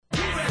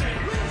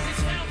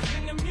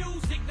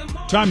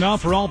Time now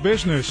for All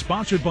Business,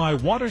 sponsored by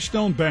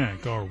Waterstone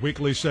Bank, our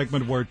weekly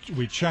segment where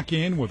we check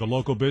in with a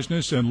local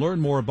business and learn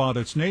more about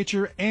its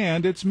nature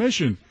and its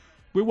mission.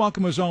 We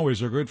welcome, as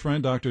always, our good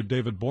friend Dr.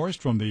 David Borst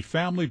from the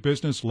Family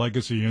Business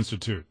Legacy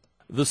Institute.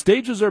 The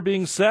stages are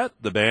being set,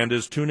 the band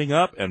is tuning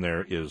up, and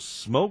there is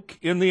smoke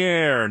in the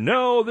air.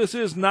 No, this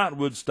is not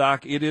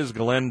Woodstock, it is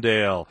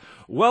Glendale.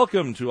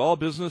 Welcome to All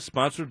Business,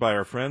 sponsored by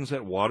our friends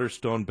at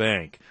Waterstone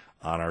Bank.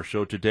 On our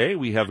show today,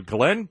 we have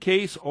Glenn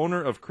Case,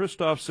 owner of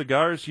Kristoff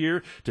Cigars,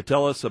 here to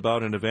tell us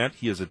about an event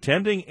he is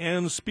attending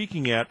and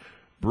speaking at,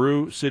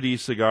 Brew City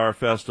Cigar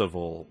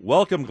Festival.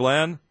 Welcome,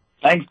 Glenn.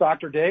 Thanks,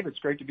 Dr. Dave. It's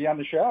great to be on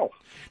the show.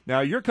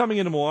 Now, you're coming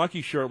into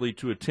Milwaukee shortly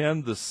to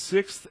attend the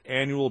 6th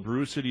annual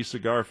Brew City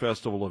Cigar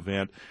Festival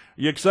event.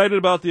 Are you excited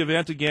about the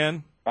event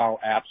again? Oh,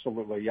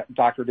 absolutely. Yeah,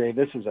 Dr. Dave,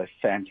 this is a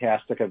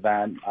fantastic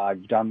event.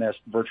 I've done this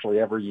virtually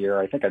every year.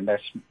 I think I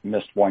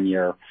missed one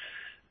year.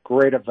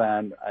 Great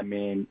event. I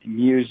mean,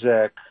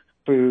 music,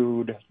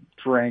 food,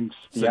 drinks.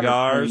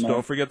 Cigars.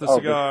 Don't forget the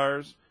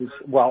cigars.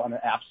 Well, and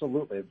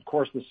absolutely. Of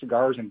course, the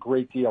cigars and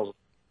great deals of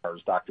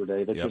cigars, Dr.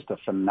 Dave. It's just a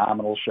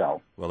phenomenal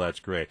show. Well,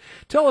 that's great.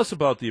 Tell us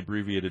about the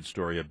abbreviated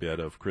story a bit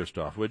of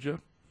Kristoff, would you?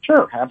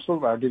 Sure,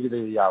 absolutely. I'll give you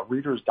the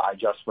Reader's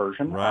Digest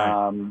version.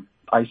 Right.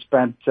 I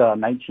spent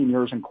 19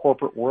 years in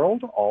corporate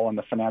world, all in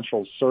the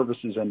financial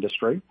services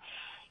industry.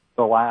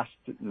 The last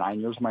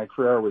 9 years of my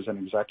career, I was an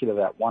executive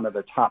at one of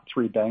the top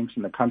 3 banks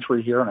in the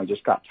country here, and I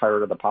just got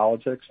tired of the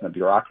politics and the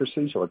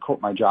bureaucracy, so I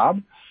quit my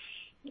job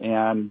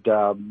and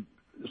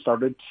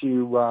started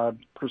to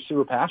pursue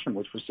a passion,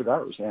 which was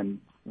cigars. And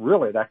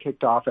really, that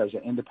kicked off as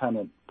an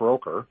independent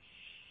broker.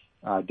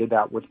 Did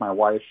that with my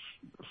wife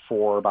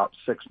for about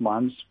 6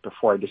 months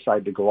before I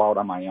decided to go out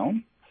on my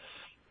own.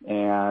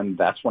 And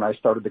that's when I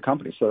started the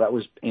company. So that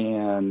was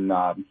in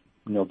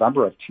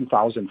November of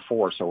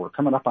 2004, so we're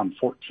coming up on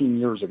 14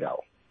 years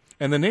ago.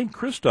 And the name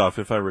Kristoff,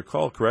 if I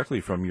recall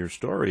correctly from your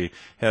story,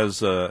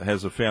 has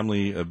a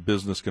family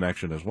business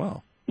connection as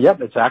well.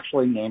 Yep, it's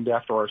actually named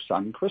after our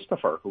son,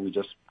 Christopher, who we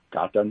just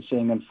got done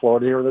seeing in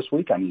Florida here this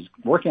weekend. He's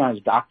working on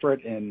his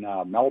doctorate in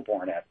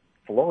Melbourne at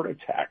Florida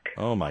Tech.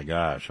 Oh, my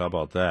gosh, how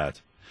about that?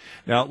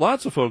 Now,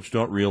 lots of folks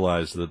don't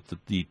realize that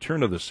at the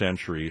turn of the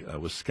century,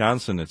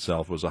 Wisconsin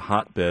itself was a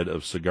hotbed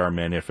of cigar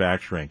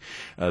manufacturing.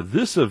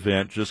 This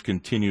event just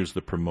continues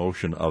the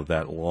promotion of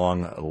that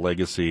long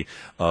legacy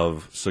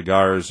of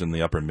cigars in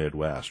the upper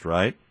Midwest,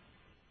 right?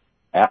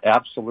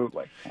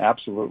 Absolutely.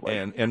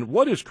 And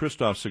what is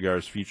Kristoff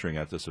Cigars featuring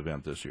at this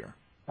event this year?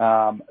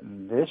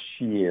 This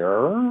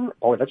year,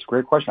 that's a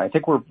great question. I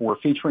think we're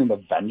featuring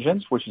the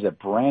Vengeance, which is a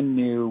brand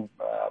new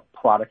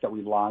product that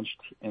we launched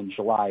in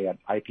July at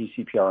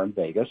IPCPR in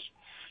Vegas.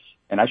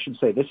 And I should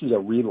say this is a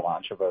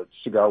relaunch of a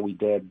cigar we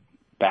did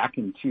back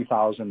in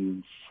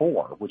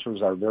 2004, which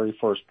was our very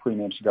first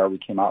premium cigar we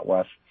came out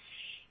with.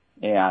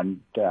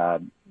 And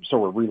so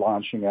we're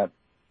relaunching it.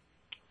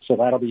 So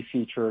that'll be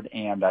featured.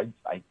 And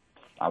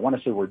I want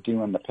to say we're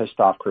doing the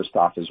Pissed Off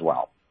Kristoff as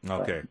well.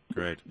 Okay,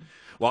 great.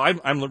 Well,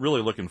 I'm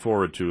really looking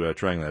forward to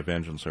trying that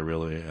Vengeance. I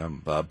really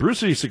am. Brew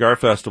City Cigar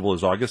Festival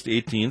is August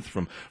 18th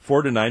from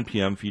 4 to 9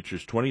 p.m.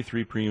 Features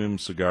 23 premium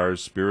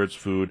cigars, spirits,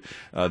 food.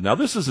 Now,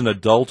 this is an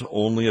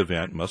adult-only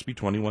event. Must be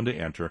 21 to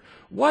enter.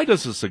 Why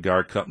does a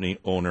cigar company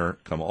owner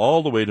come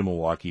all the way to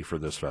Milwaukee for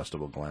this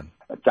festival, Glenn?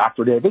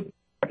 Dr. David,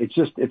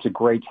 it's a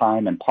great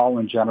time, and Paul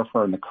and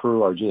Jennifer and the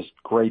crew are just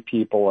great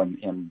people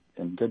and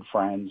good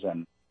friends.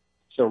 And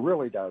so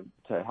really to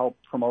help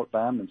promote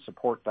them and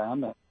support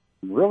them, and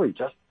really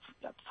just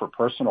for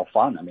personal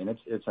fun. I mean,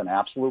 it's an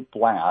absolute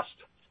blast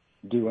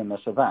doing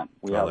this event.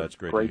 We have a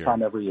great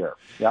time every year.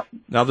 Yep.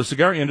 Now, the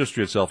cigar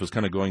industry itself is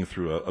kind of going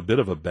through a bit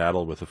of a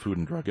battle with the Food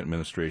and Drug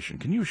Administration.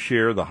 Can you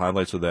share the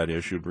highlights of that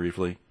issue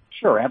briefly?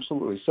 Sure,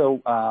 absolutely.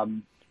 So,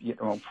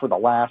 for the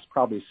last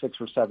probably 6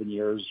 or 7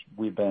 years,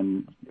 we've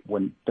been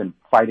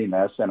fighting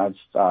this, and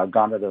I've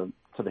gone to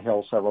the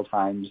Hill several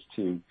times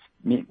to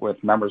meet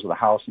with members of the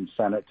House and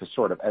Senate to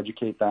sort of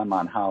educate them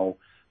on how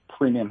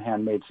premium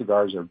handmade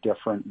cigars are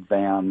different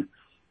than,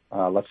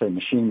 let's say,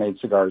 machine-made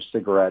cigars,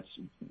 cigarettes,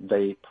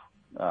 vape,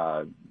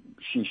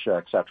 shisha,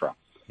 etc.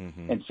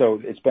 Mm-hmm. And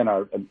so it's been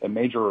a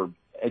major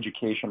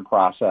education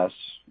process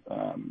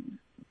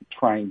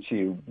trying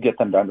to get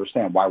them to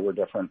understand why we're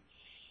different.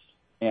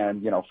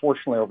 And,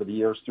 fortunately, over the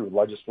years, through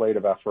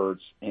legislative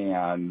efforts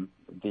and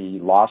the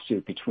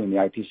lawsuit between the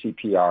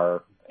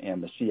IPCPR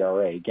and the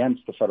CRA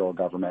against the federal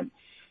government,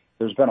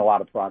 there's been a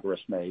lot of progress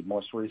made.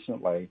 Most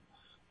recently,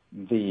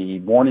 the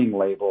warning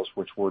labels,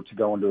 which were to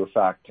go into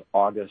effect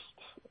August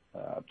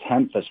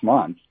 10th this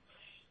month,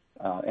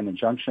 an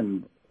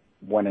injunction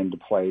went into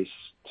place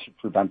to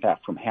prevent that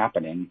from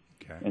happening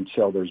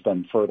until there's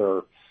been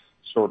further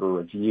sort of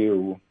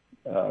review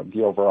of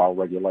the overall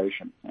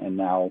regulation. And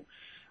now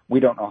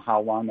we don't know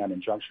how long that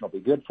injunction will be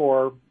good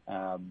for.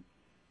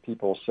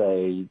 People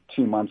say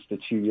 2 months to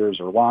 2 years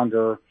or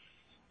longer.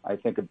 I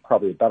think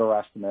probably a better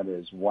estimate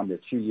is 1 to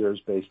 2 years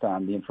based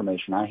on the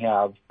information I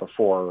have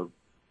before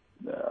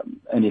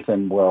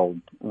anything will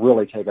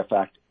really take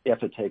effect,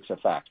 if it takes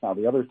effect. Now,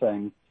 the other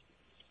thing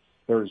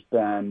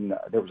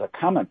there was a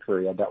comment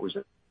period that was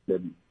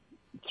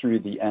through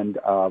the end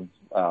of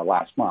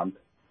last month,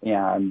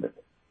 and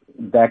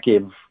that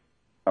gave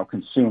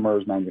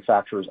consumers,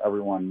 manufacturers,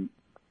 everyone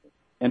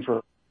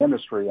interested in the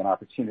industry an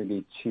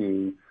opportunity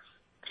to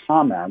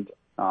comment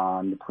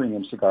on the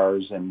premium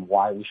cigars and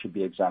why we should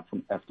be exempt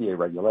from FDA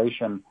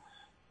regulation.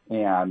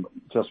 And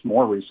just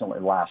more recently,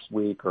 last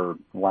week or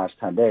last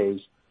 10 days,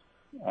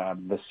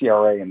 the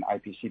CRA and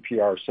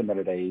IPCPR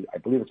submitted I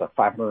believe it's a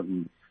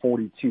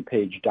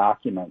 542-page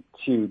document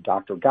to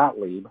Dr.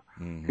 Gottlieb,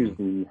 who's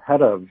the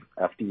head of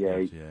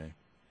FDA.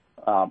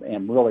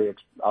 And really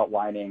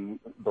outlining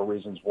the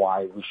reasons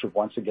why we should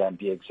once again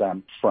be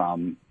exempt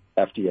from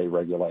FDA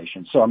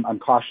regulation. So I'm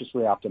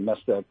cautiously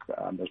optimistic.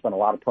 There's been a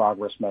lot of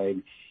progress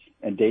made,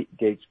 and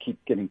dates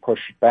keep getting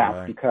pushed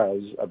back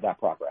because of that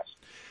progress.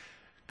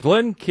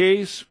 Glenn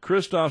Case,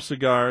 Kristoff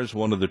Cigars,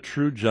 one of the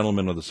true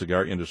gentlemen of the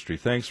cigar industry.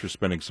 Thanks for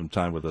spending some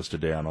time with us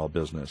today on All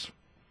Business.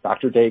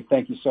 Dr. Dave,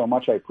 thank you so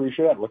much. I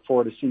appreciate it. I look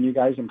forward to seeing you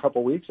guys in a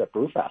couple of weeks at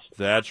Brewfest.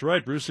 That's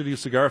right. Brew City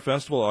Cigar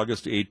Festival,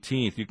 August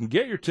 18th. You can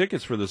get your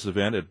tickets for this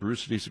event at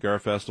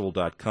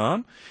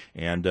brewcitycigarfestival.com.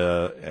 And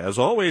as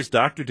always,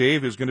 Dr.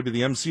 Dave is going to be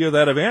the MC of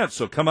that event.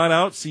 So come on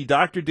out, see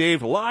Dr.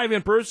 Dave live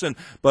in person,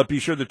 but be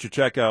sure that you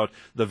check out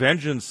the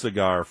Vengeance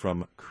cigar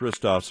from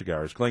Kristoff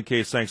Cigars. Glenn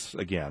Case, thanks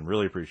again.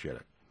 Really appreciate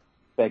it.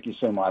 Thank you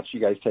so much. You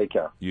guys take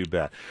care. You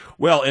bet.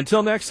 Well,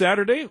 until next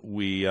Saturday,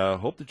 we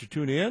hope that you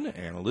tune in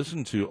and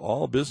listen to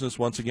All Business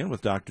once again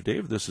with Dr.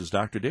 Dave. This is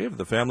Dr. Dave of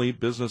the Family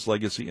Business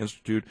Legacy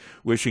Institute,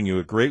 wishing you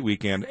a great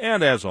weekend.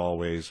 And as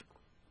always,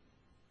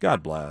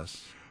 God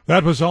bless.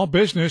 That was All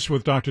Business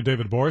with Dr.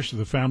 David Borst of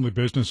the Family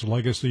Business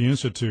Legacy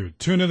Institute.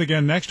 Tune in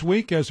again next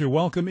week as we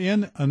welcome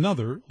in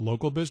another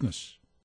local business.